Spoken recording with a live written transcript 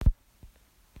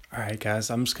All right, guys,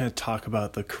 I'm just going to talk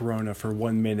about the corona for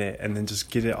 1 minute and then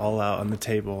just get it all out on the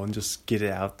table and just get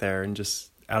it out there and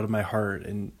just out of my heart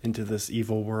and into this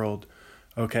evil world.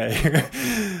 Okay.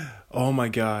 Oh my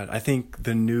God. I think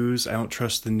the news, I don't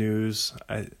trust the news.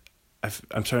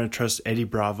 I'm starting to trust Eddie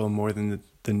Bravo more than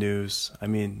the news. I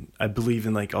mean, I believe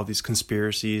in like all these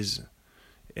conspiracies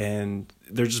and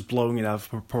they're just blowing it out of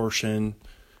proportion,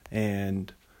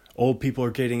 and old people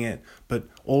are getting it, but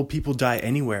old people die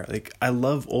anywhere. Like, I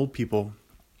love old people,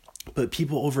 but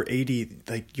people over 80,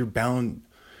 like, you're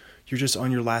just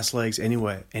on your last legs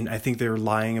anyway. And I think they're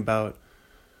lying about,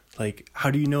 like,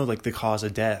 how do you know, like, the cause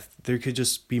of death? They could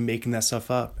just be making that stuff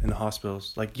up in the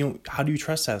hospitals. Like, how do you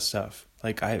trust that stuff?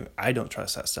 Like, I don't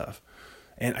trust that stuff.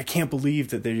 And I can't believe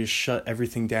that they just shut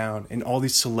everything down. And all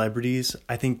these celebrities,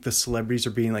 I think the celebrities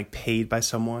are being, like, paid by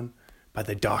someone, by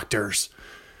the doctors.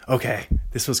 Okay,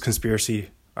 this was conspiracy.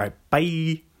 All right,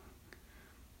 bye.